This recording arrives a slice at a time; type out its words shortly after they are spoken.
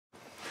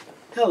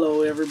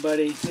Hello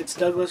everybody, it's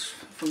Douglas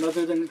from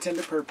Other Than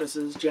Intended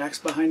Purposes. Jack's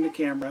behind the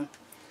camera,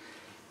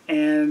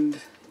 and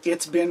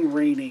it's been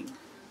raining,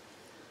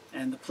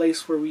 and the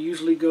place where we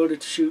usually go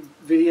to shoot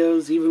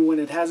videos, even when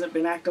it hasn't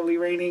been actively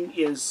raining,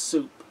 is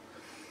Soup.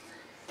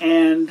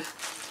 And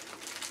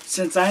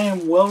since I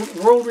am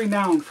world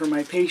renowned for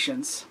my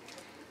patience,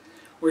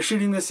 we're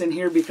shooting this in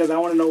here because I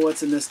want to know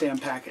what's in this damn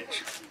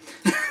package.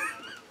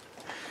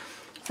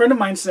 A friend of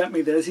mine sent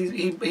me this.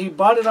 He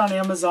bought it on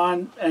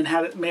Amazon and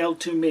had it mailed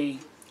to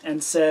me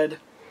and said,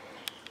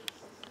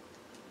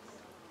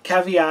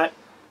 caveat,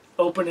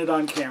 open it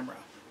on camera.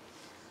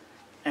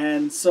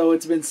 And so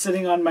it's been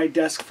sitting on my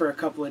desk for a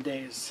couple of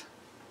days.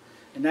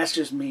 And that's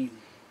just mean.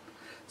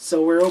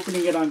 So we're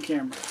opening it on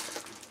camera.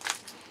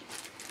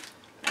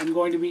 I'm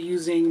going to be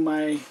using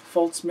my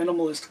Fultz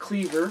Minimalist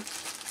Cleaver.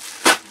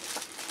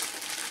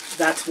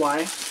 That's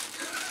why.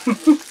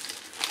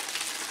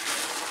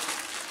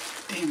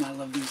 Damn, I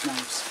love these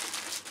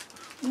knives.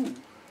 Ooh.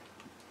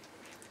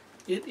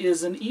 It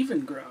is an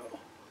Eafengrow.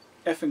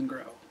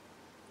 Eafengrow?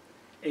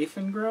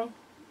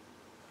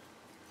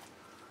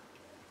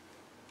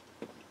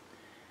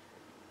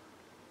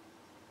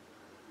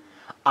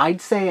 I'd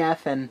say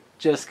effin'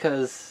 just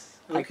because.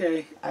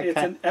 Okay, it's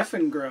an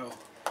Eafengrow.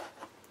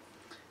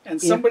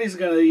 And somebody's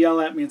going to yell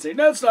at me and say,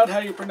 no, that's not how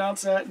you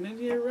pronounce that. And then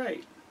you're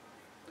right.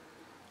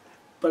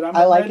 But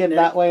I like it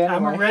that way anyway.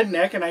 I'm a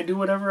redneck and I do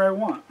whatever I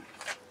want.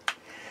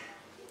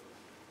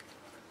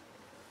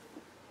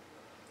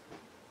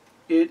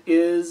 It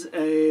is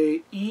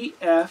a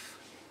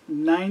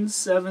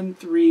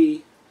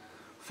EF973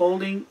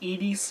 folding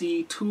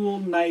EDC tool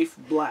knife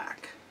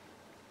black.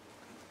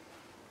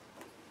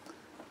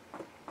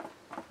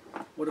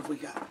 What have we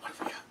got? What have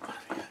we got? What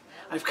have we got?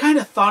 I've kind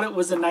of thought it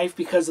was a knife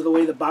because of the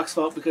way the box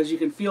felt, because you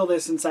can feel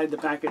this inside the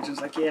package.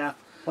 It's like, yeah,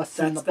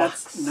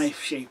 that's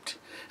knife shaped.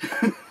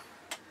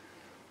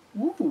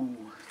 Ooh,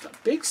 it's a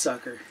big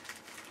sucker.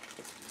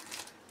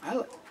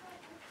 And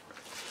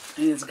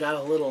it's got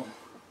a little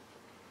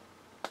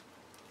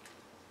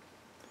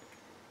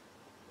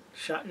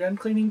shotgun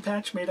cleaning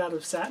patch made out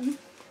of satin.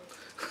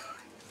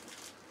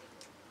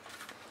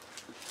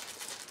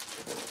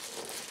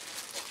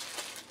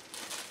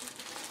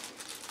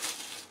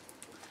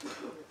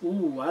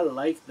 Ooh, I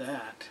like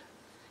that.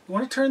 You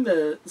want to turn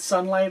the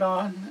sunlight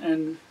on,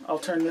 and I'll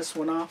turn this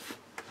one off?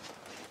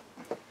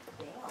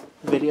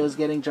 Video's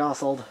getting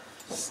jostled.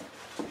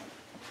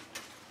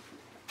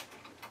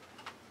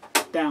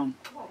 Down.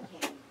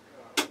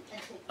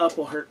 Up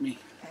will hurt me.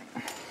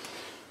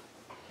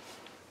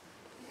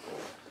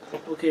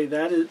 Okay,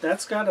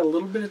 that's got a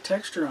little bit of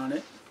texture on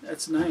it.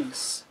 That's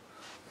nice.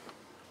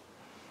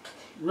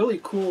 Really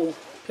cool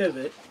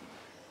pivot.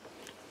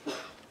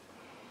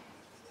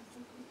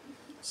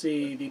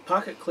 See, the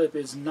pocket clip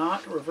is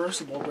not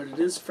reversible, but it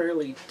is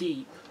fairly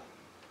deep.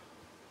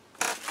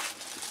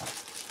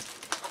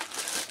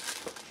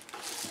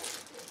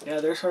 Yeah,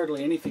 there's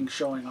hardly anything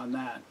showing on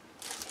that.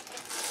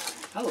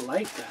 I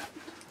like that.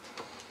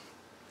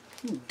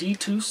 Ooh,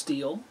 D2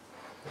 steel.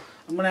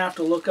 I'm going to have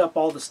to look up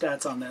all the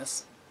stats on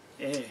this.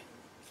 Hey.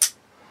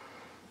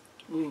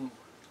 Ooh.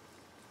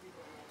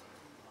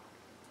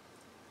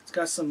 It's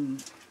got some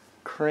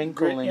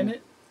crinkling grit in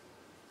it.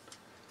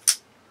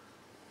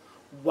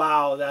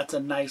 Wow, that's a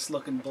nice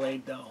looking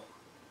blade though.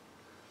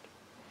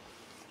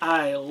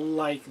 I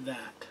like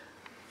that.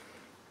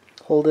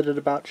 Hold it at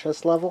about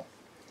chest level.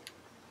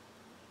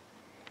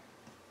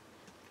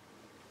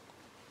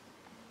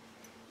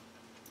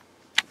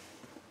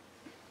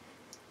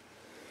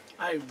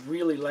 I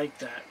really like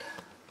that.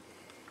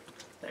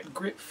 That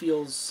grit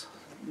feels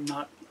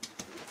not...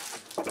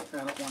 I don't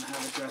want to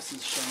have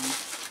addresses shown.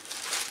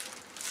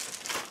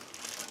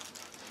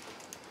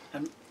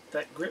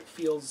 That grit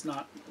feels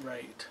not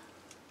right.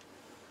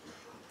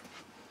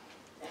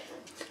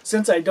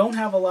 Since I don't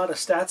have a lot of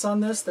stats on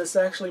this, this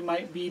actually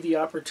might be the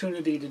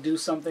opportunity to do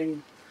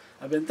something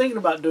I've been thinking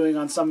about doing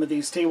on some of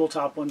these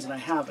tabletop ones and I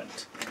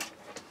haven't.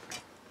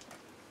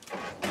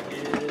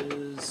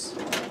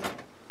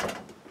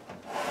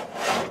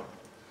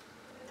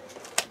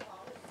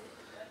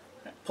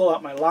 Pull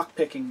out my lock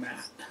picking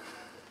mat,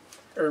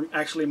 or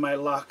actually my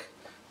lock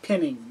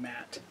pinning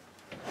mat.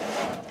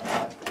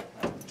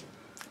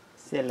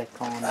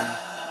 Silicone.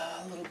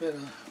 A little bit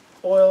of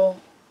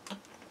oil.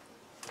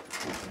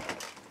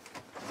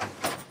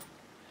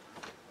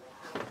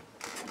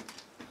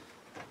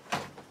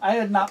 I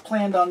had not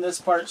planned on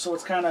this part, so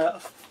it's kind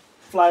of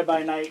fly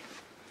by night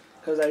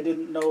because I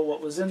didn't know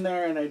what was in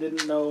there and I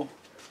didn't know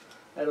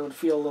that it would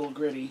feel a little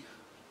gritty.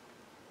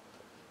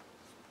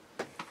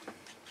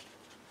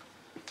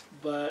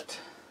 But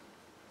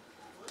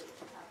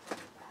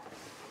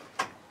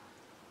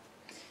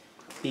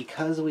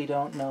because we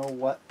don't know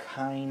what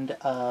kind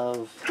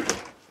of...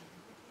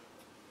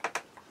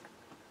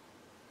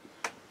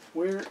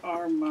 Where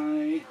are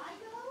my...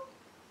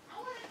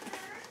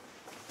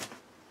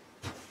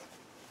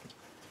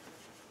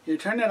 You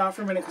turn that off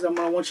for a minute because I'm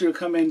going to want you to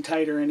come in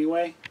tighter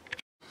anyway.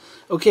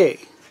 Okay.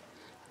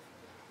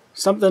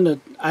 something that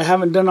I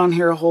haven't done on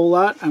here a whole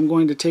lot, I'm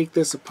going to take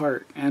this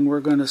apart, and we're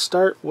going to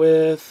start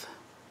with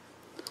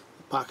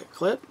the pocket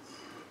clip.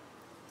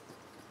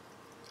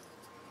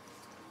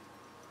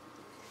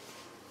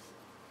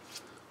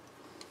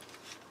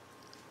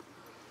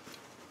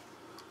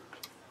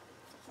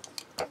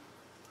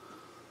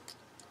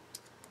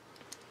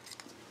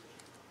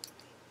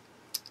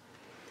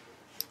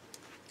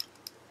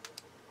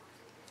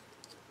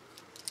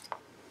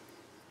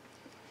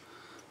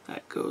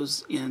 That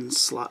goes in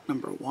slot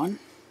number 1.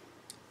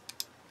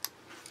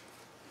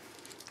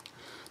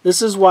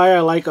 This is why I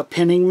like a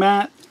pinning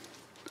mat,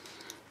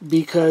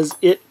 because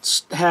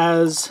it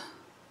has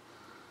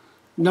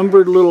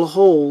numbered little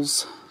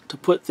holes to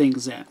put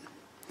things in,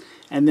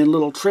 and then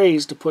little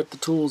trays to put the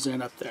tools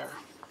in up there.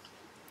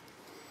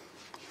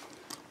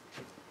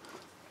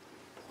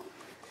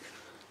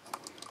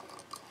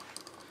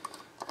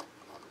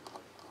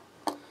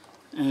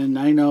 And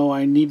I know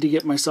I need to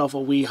get myself a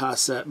Weehaw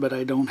set, but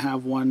I don't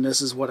have one.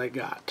 This is what I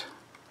got.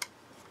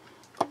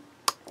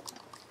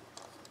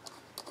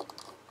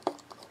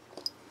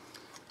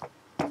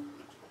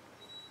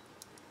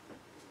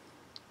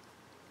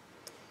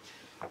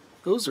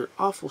 Those are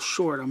awful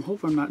short. I'm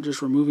hoping I'm not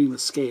just removing the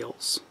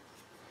scales.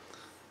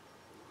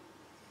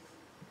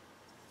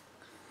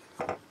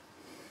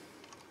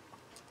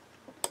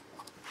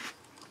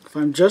 If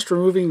I'm just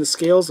removing the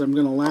scales, I'm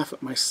going to laugh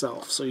at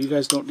myself, so you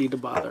guys don't need to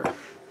bother.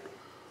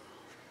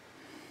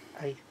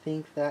 I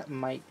think that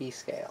might be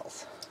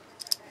scales.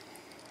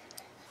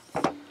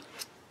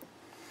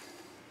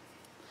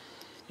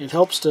 It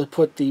helps to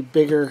put the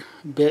bigger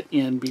bit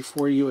in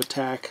before you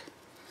attack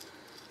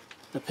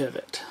the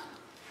pivot.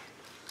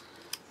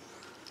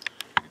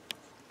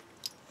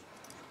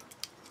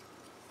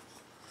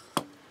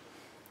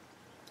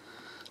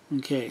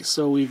 Okay,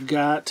 so we've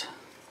got,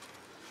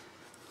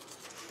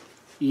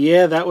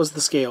 yeah, that was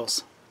the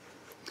scales.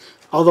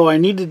 Although I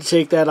needed to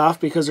take that off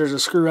because there's a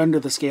screw under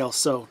the scale,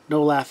 so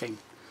no laughing.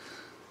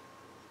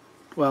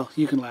 Well,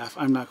 you can laugh.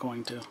 I'm not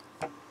going to.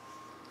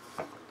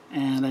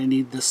 And I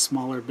need this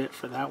smaller bit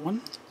for that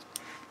one,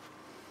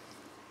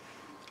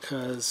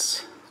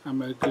 because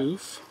I'm a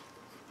goof.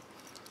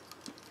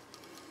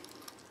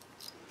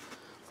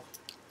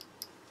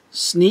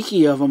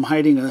 Sneaky of them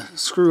hiding a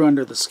screw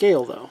under the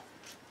scale, though.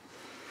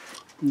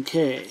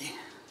 Okay.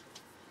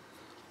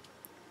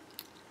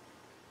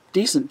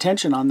 Decent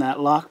tension on that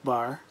lock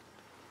bar.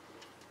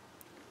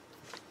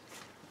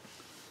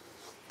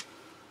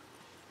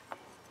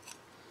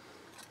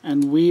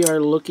 And we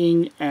are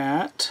looking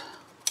at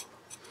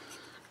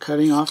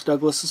cutting off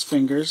Douglas's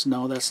fingers.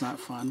 No, that's not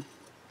fun.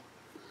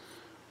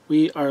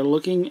 We are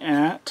looking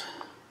at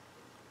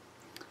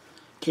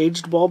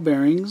caged ball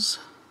bearings,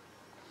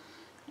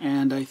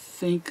 and I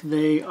think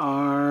they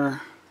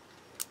are,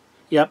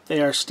 yep,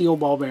 they are steel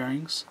ball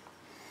bearings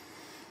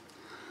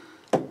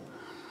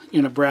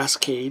in a brass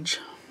cage.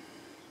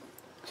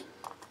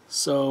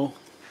 So,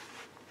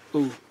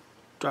 ooh,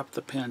 dropped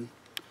the pin.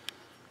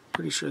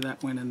 Pretty sure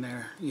that went in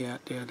there. Yeah,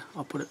 it did.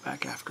 I'll put it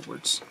back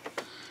afterwards.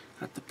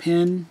 Got the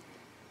pin.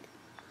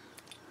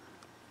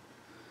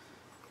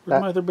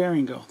 Where'd my other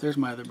bearing go? There's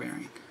my other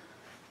bearing.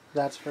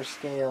 That's for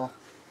scale.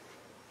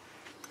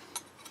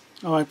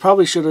 Oh, I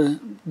probably should have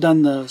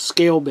done the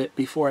scale bit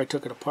before I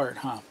took it apart,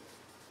 huh?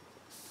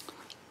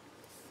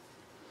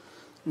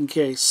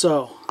 Okay,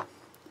 so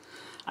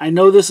I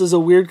know this is a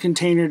weird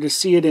container to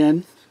see it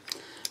in,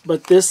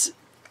 but this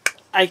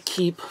I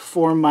keep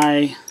for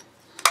my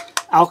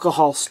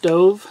alcohol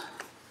stove,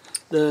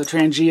 the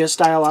Trangia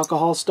style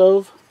alcohol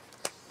stove.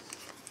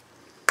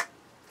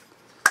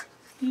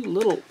 You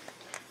little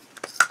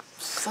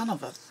son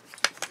of a...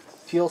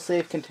 Fuel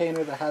safe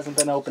container that hasn't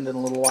been opened in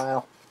a little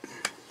while.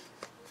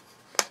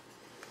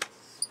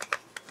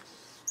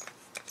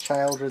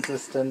 Child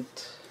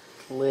resistant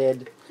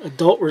lid.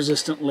 Adult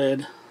resistant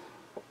lid.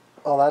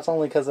 Oh, that's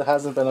only because it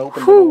hasn't been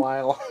opened in a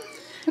while.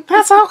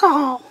 That's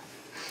alcohol!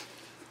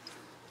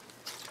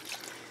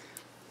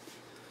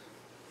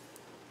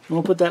 I'm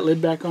going to put that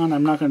lid back on.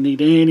 I'm not going to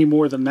need any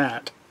more than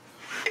that.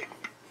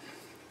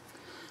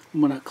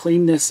 I'm going to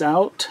clean this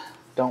out.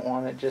 Don't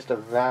want it just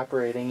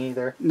evaporating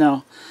either.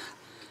 No.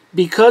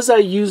 Because I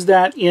use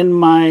that in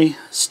my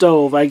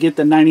stove, I get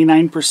the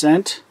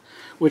 99%,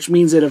 which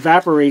means it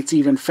evaporates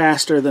even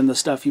faster than the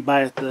stuff you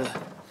buy at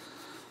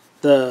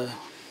the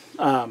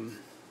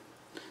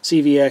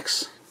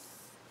CVX.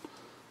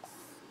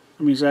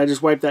 I mean, so I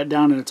just wipe that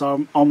down and it's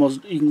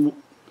almost... You can,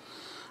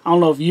 I don't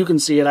know if you can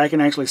see it. I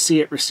can actually see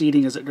it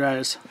receding as it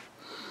dries.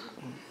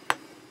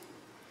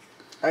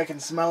 I can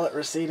smell it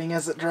receding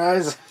as it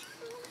dries.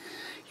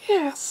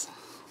 Yes.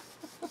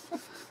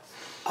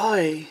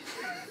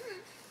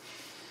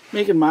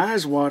 Making my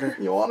eyes water.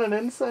 You want an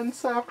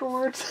incense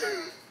afterwards?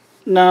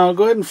 No,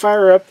 go ahead and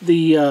fire up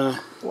the...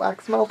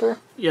 wax melter?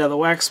 Yeah, the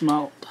wax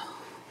melt.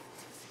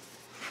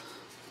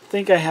 I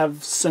think I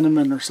have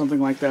cinnamon or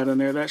something like that in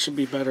there. That should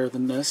be better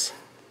than this.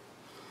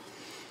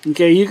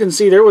 Okay, you can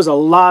see there was a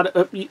lot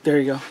of... there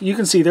you go. You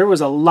can see there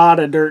was a lot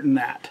of dirt in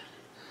that.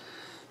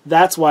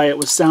 That's why it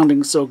was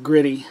sounding so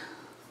gritty.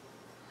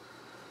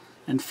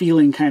 and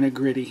feeling kind of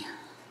gritty.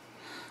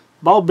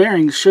 Ball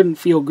bearings shouldn't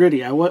feel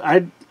gritty.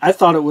 I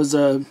thought it was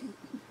a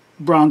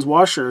bronze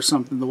washer or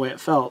something the way it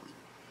felt.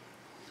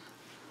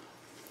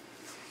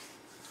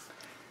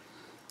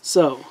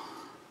 So,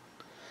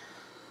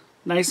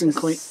 nice and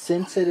clean.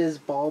 Since it is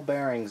ball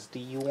bearings, do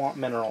you want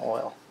mineral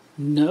oil?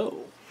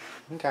 No.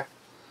 Okay.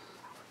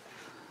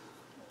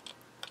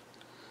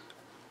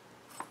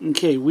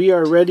 Okay, we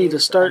are ready to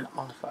start.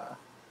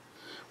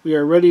 We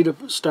are ready to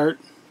start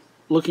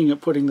looking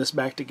at putting this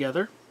back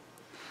together.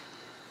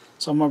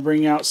 So I'm going to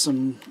bring out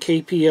some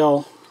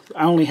KPL.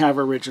 I only have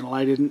original.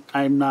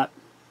 I'm not.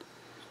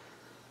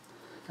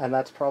 And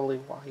that's probably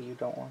why you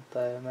don't want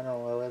the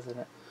mineral oil, isn't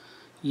it?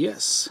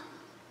 Yes.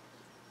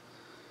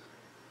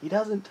 He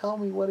doesn't tell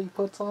me what he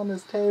puts on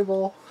his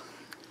table.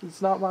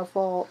 It's not my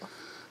fault.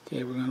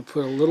 Okay, we're going to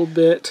put a little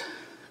bit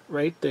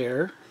right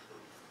there.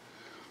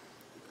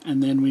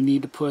 And then we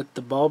need to put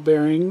the ball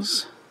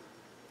bearings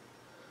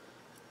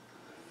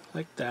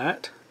like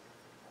that.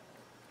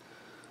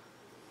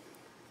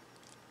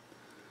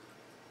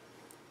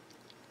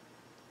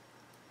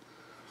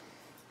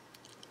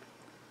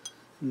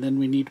 And then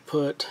we need to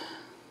put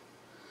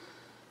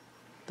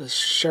the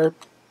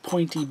sharp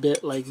pointy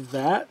bit like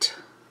that.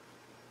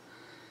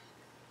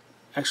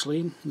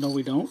 Actually, no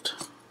we don't.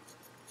 I'm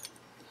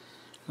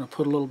going to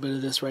put a little bit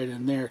of this right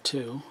in there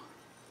too.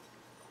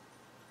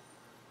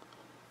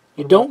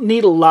 You don't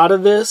need a lot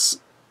of this.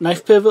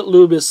 Knife pivot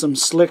lube is some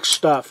slick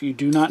stuff. You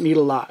do not need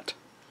a lot.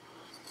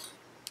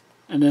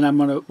 And then I'm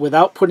going to,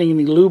 without putting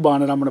any lube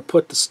on it, I'm going to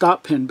put the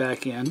stop pin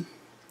back in,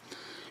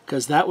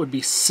 because that would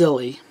be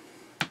silly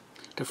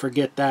to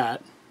forget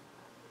that.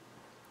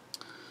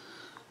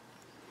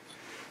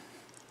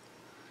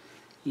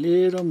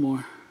 Little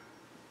more.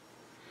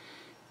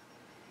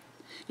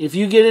 If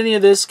you get any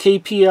of this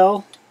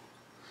KPL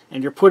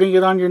and you're putting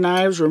it on your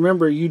knives,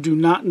 remember you do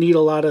not need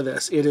a lot of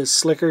this. It is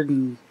slicker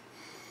than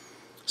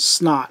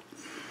snot.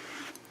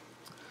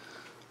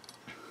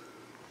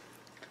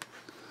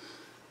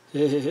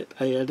 I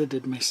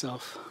edited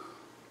myself.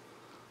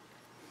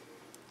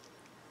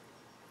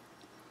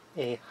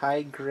 A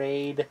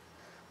high-grade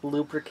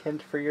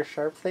lubricant for your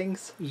sharp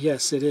things?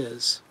 Yes, it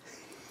is.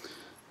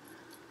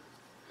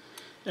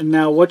 And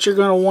now what you're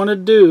going to want to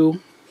do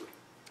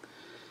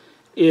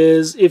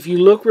is, if you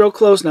look real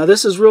close, now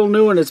this is real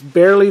new and it's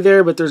barely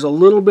there, but there's a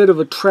little bit of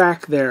a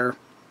track there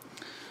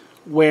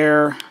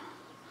where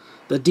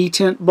the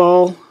detent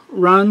ball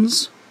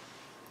runs.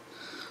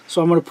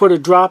 So I'm going to put a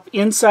drop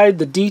inside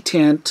the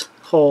detent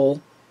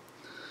hole,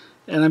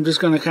 and I'm just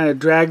going to kind of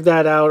drag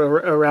that out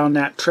around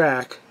that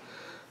track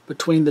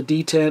between the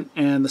detent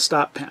and the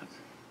stop pin.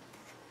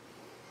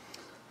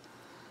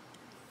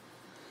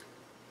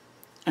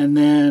 And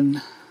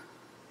then,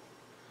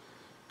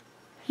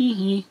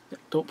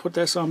 don't put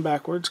this on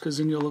backwards, because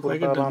then you'll look like a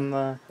dumb. What about on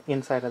the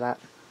inside of that?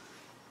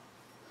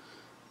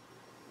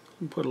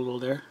 Put a little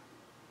there.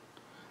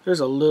 There's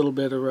a little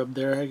bit of rub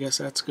there. I guess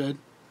that's good.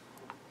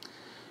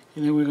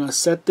 And then we're going to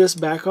set this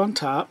back on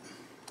top.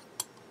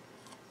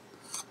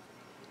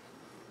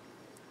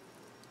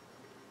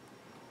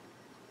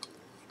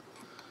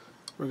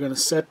 We're going to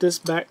set this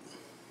back.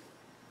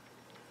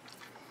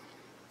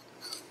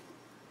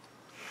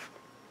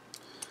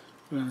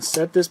 We're going to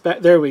set this back.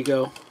 There we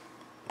go.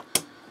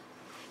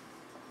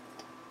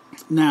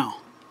 Now,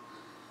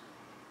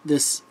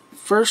 this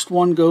first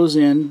one goes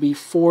in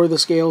before the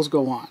scales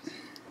go on,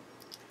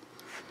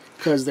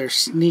 because they're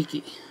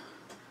sneaky.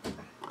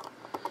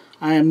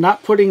 I am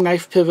not putting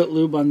knife pivot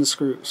lube on the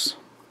screws.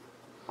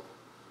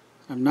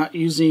 I'm not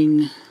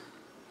using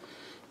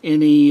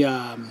any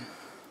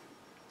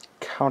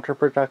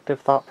counterproductive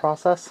thought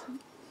process?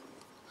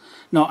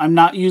 No, I'm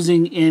not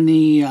using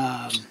any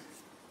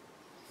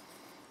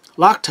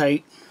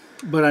Loctite,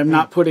 but I'm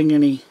not putting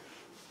any.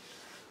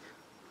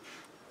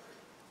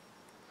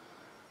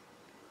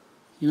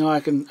 You know, I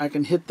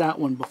can hit that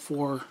one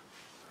before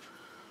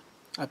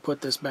I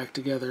put this back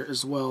together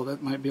as well.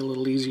 That might be a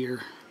little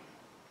easier.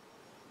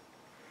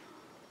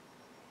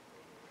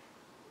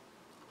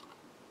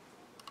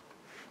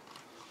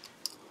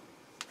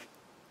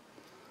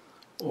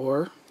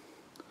 Or,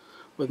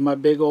 with my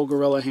big old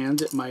gorilla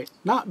hands, it might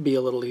not be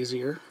a little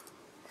easier.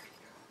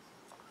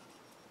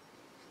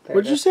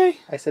 What'd you say?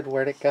 I said,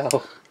 where'd it go?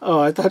 Oh,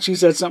 I thought you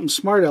said something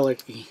smart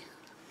alecky.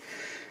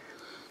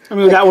 I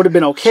mean, that would have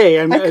been okay.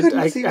 I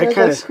couldn't see where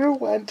the screw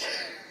went.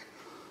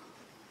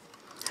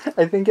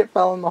 I think it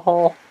fell in the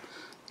hole.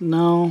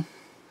 No.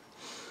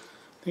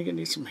 I think it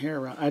needs some hair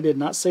around. I did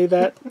not say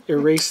that.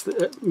 Erase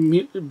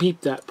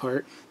beep that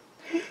part.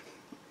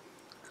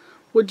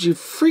 Would you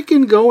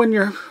freaking go in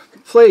your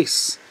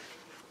place?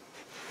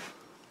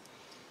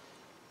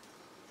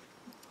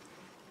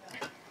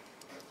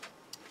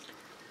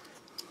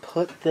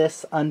 Put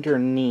this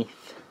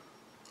underneath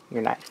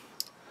your knife.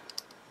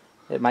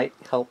 It might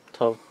help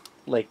to,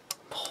 like,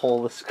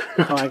 pull the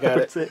screw. Oh, I got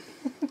it.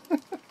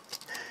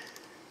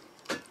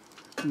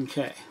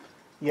 Okay.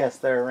 Yes,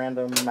 there are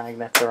random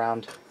magnets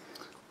around.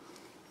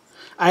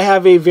 I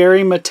have a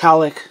very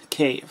metallic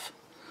cave.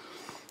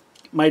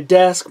 my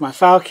desk, my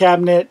file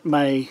cabinet,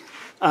 my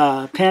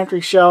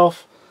pantry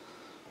shelf,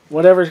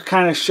 whatever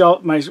kind of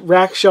shelf, my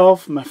rack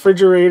shelf, my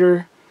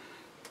refrigerator,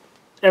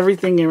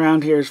 everything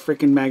around here is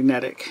freaking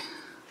magnetic.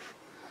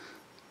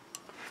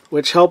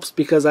 Which helps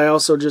because I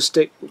also just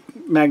stick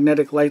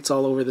magnetic lights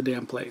all over the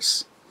damn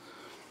place.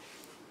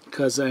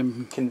 Because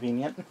I'm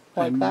convenient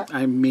like that.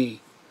 I'm me.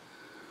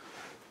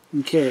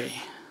 Okay.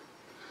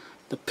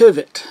 The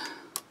pivot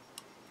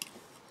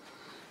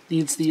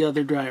needs the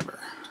other driver.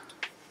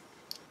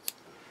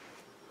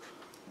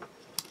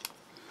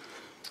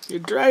 You're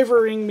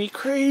drivering me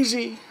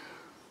crazy.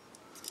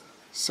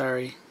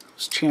 Sorry, I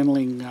was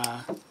channeling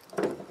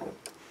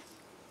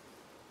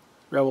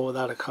Rebel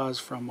Without a Cause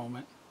for a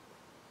moment.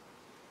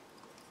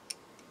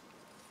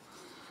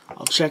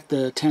 I'll check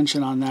the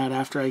tension on that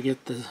after I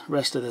get the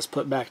rest of this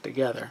put back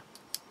together.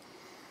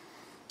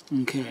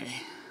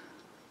 Okay.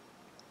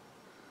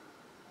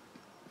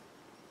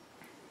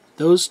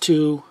 Those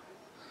two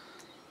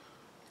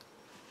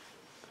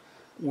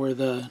were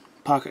the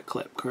pocket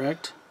clip,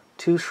 correct?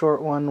 Too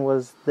short one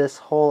was this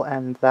hole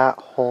and that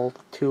hole.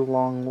 Too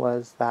long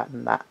was that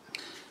and that.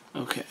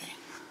 Okay.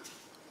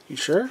 You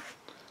sure?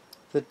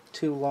 The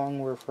too long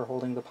were for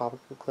holding the pocket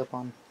clip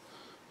on.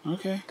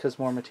 Okay. Because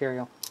more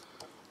material.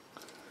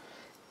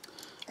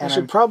 I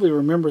should probably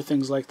remember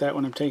things like that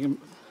when I'm taking...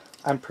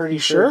 I'm pretty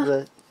sure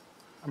that...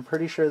 I'm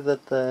pretty sure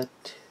that the...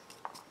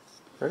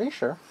 Pretty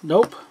sure.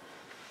 Nope.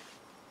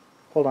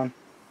 Hold on.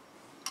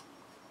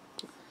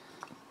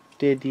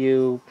 Did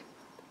you...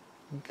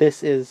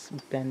 This is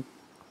bent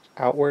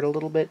outward a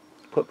little bit.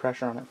 Put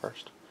pressure on it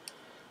first.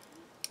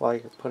 While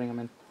you're putting them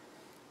in.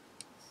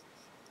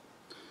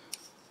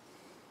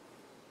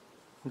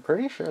 I'm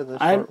pretty sure the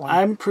short one...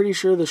 I'm pretty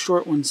sure the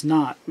short one's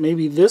not.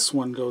 Maybe this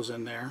one goes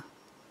in there.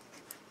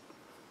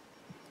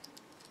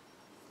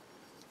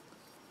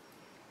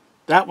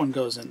 That one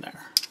goes in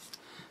there.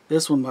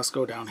 This one must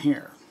go down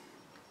here.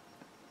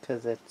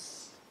 Because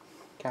it's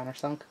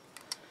countersunk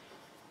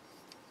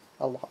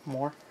a lot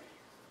more.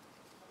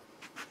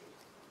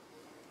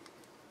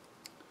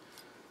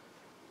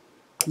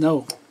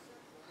 No.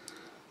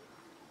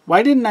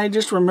 Why didn't I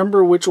just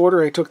remember which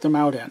order I took them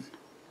out in?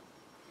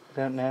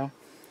 I don't know.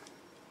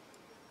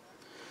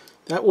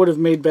 That would have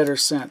made better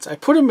sense. I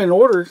put them in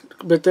order,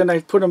 but then I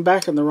put them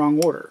back in the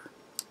wrong order.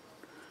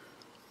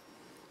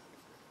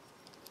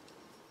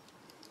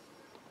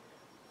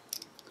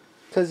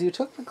 Because you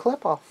took the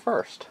clip off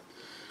first.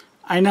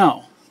 I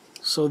know.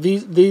 So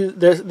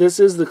this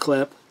is the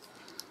clip.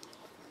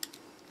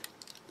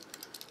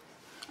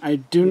 I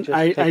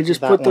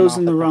just put those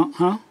in the wrong...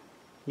 Huh?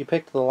 You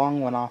picked the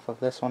long one off of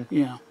this one.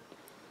 Yeah.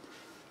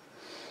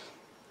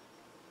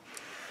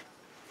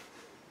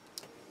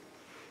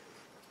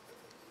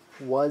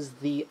 Was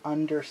the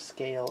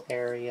underscale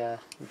area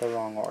the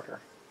wrong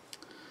order?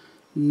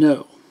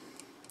 No.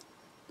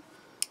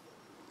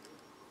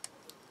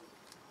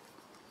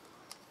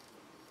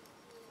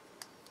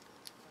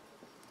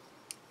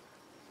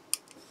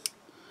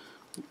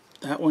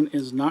 That one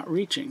is not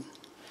reaching.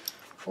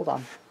 Hold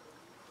on.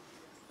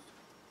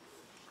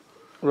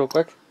 Real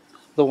quick.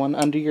 The one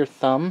under your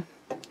thumb,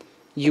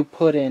 you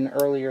put in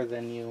earlier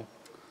than you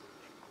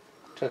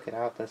took it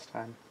out this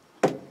time.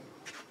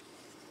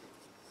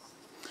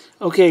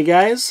 Okay,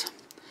 guys.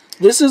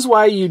 This is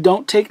why you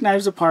don't take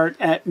knives apart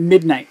at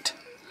midnight.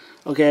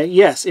 Okay,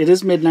 yes, it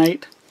is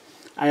midnight.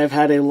 I have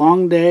had a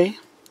long day.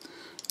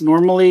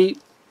 Normally,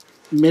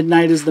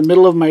 midnight is the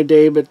middle of my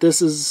day, but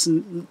this is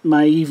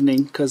my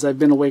evening because I've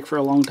been awake for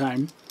a long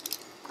time.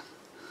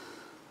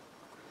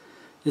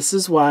 This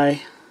is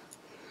why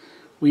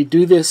we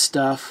do this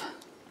stuff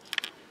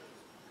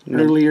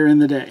earlier in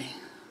the day.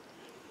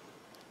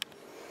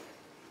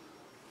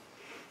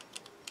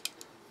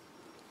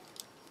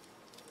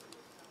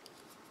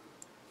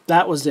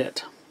 That was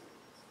it.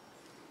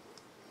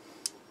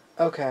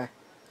 Okay.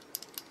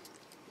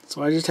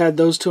 So I just had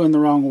those two in the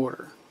wrong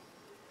order.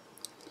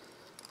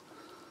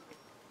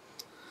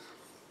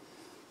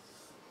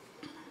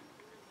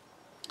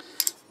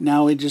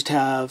 Now we just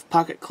have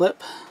pocket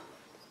clip.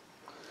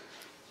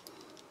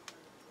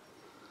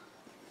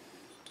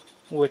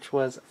 Which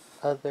was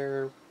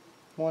other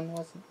one,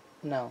 wasn't?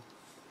 No.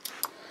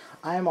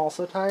 I am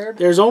also tired.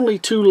 There's only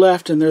two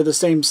left and they're the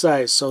same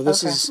size, so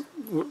this Okay. is...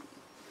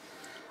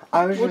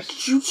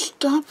 Would you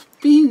stop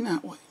being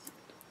that way?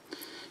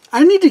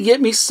 I need to get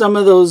me some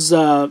of those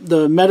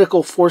the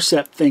medical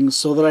forceps things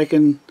so that I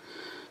can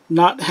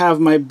not have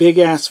my big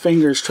ass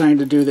fingers trying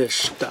to do this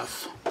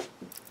stuff.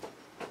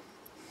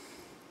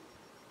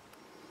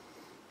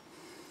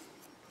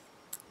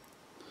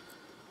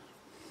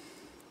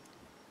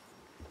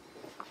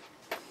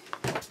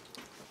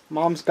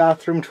 Mom's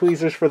bathroom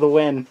tweezers for the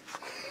win.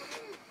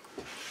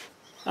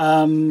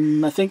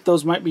 I think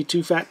those might be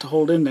too fat to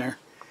hold in there,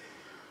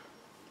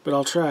 but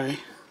I'll try.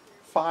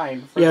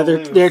 Fine. Yeah,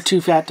 they're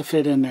too fat to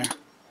fit in there.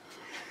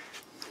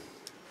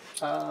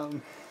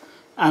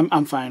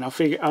 I'm fine.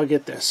 I'll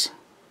get this.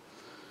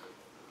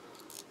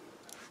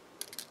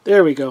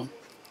 There we go.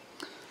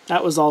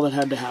 That was all that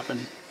had to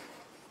happen.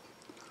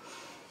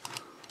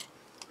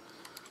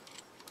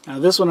 Now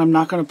this one I'm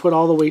not going to put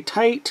all the way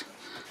tight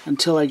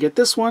until I get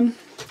this one.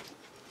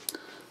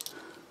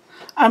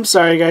 I'm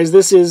sorry guys,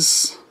 this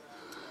is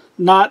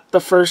not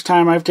the first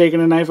time I've taken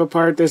a knife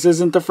apart. This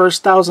isn't the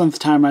first 1000th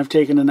time I've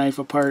taken a knife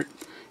apart.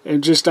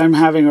 I'm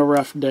having a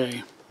rough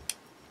day.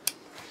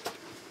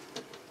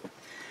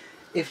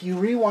 If you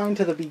rewind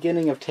to the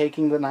beginning of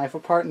taking the knife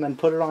apart and then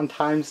put it on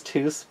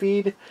 ×2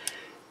 speed,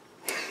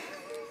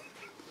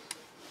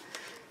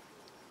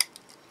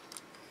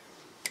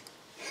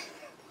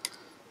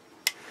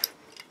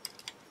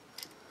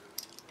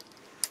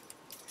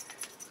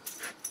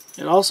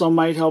 it also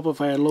might help if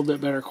I had a little bit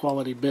better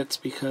quality bits,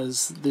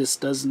 because this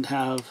doesn't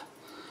have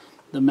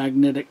the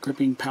magnetic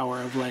gripping power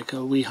of like a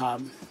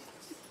Weehob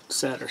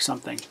set or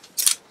something.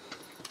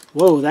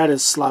 Whoa, that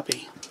is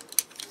sloppy.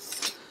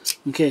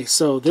 Okay,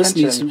 so this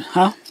needs to be,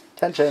 huh?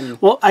 Tension.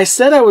 Well, I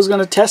said I was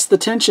going to test the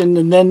tension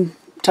and then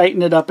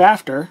tighten it up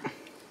after.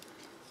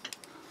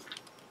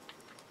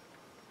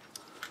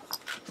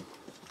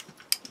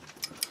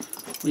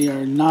 We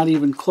are not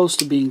even close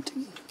to being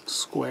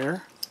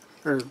square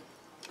or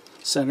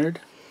centered.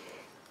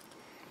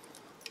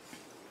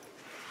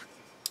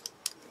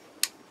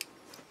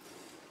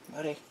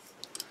 Buddy,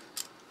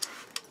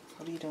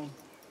 what are you doing?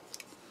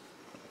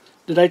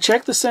 Did I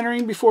check the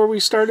centering before we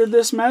started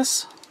this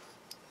mess?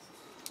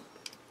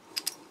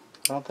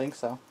 I don't think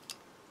so.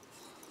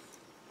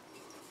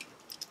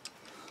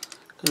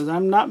 Because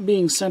I'm not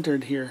being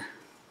centered here,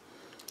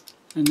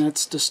 and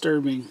that's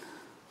disturbing.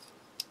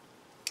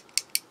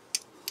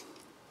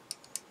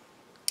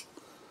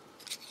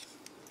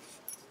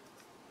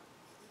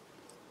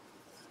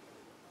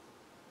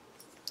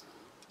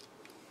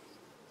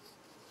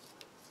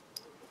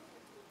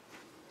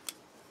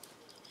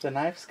 The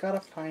knife's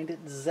gotta find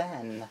its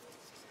zen.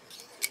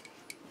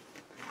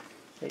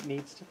 It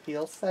needs to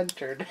feel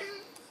centered.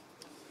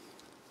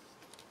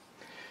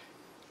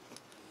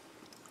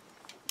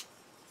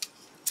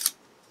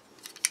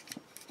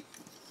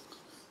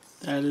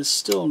 That is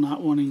still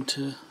not wanting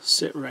to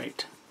sit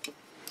right.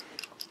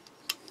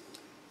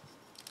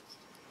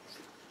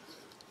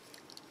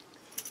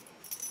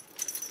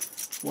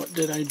 What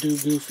did I do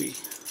goofy?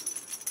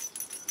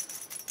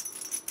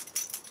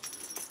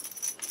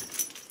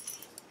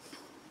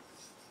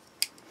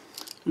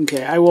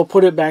 Okay, I will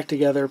put it back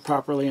together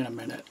properly in a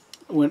minute.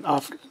 Went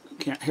off.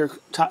 Can't here.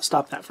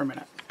 Stop that for a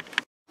minute.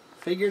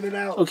 Figured it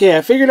out. Okay,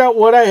 I figured out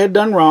what I had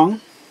done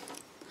wrong.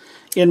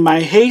 In my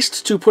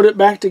haste to put it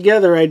back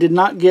together, I did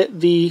not get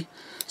the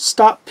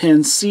stop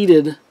pin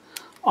seated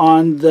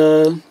on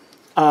the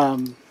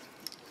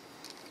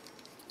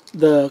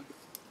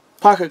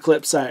pocket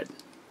clip side,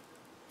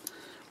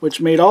 which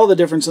made all the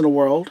difference in the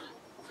world.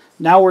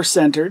 Now we're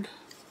centered.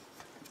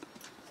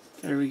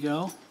 There we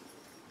go.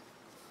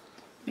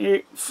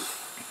 There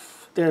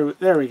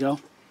we go.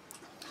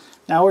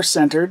 Now we're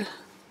centered,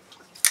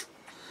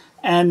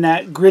 and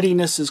that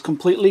grittiness is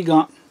completely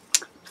gone.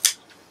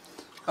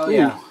 Oh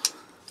yeah.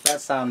 That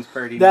sounds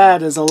pretty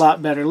That is a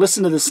lot better.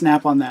 Listen to the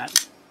snap on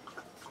that.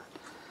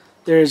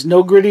 There is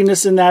no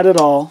grittiness in that at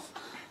all.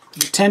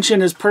 The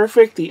tension is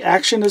perfect. The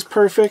action is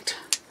perfect.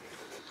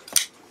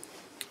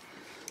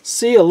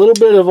 See, a little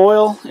bit of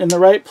oil in the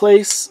right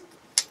place.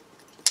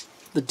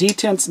 The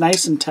detent's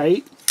nice and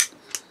tight.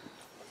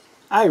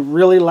 I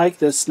really like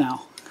this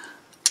now.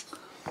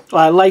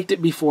 Well, I liked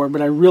it before,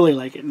 but I really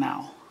like it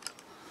now.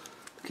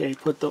 Okay,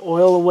 put the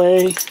oil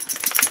away.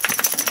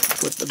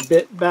 Put the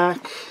bit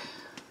back.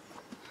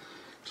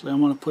 Actually,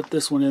 I'm going to put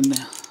this one in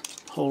the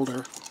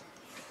holder,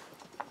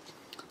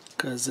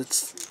 because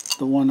it's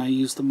the one I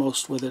use the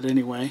most with it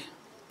anyway.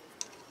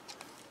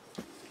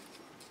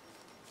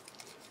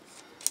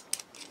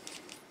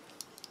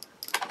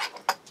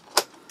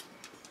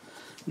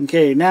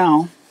 Okay,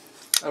 now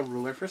A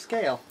ruler for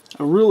scale.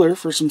 a ruler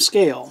for some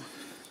scale.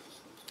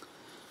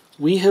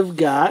 We have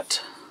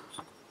got...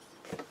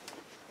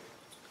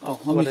 Oh,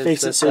 let me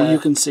face it so you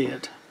can see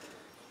it.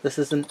 This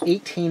is an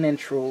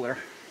 18-inch ruler.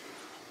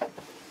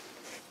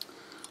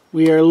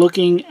 We are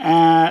looking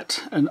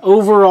at an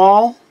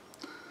overall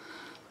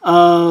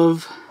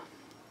of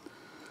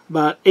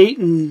about 8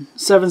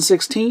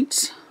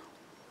 7/16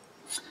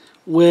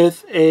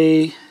 with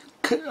a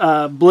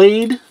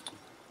blade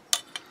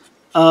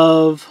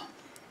of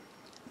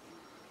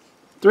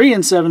 3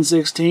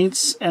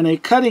 7/16 and a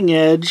cutting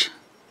edge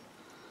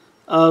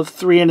of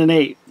 3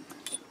 1/8.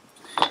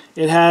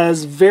 It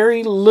has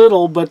very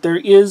little, but there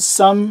is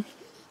some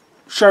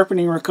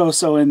sharpening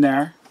ricoso in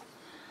there.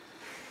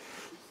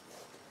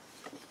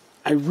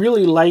 I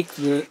really like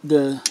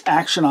the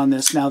action on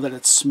this now that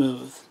it's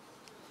smooth.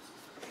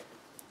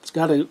 It's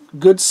got a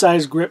good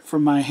size grip for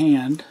my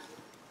hand.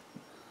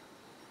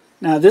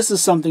 Now this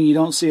is something you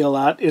don't see a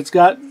lot. It's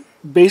got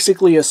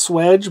basically a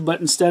swedge,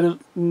 but instead of...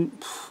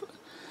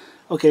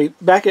 Okay,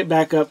 back it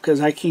back up because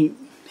I can't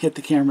hit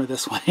the camera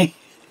this way.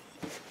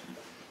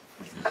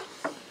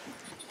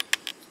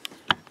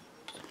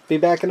 Be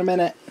back in a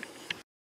minute.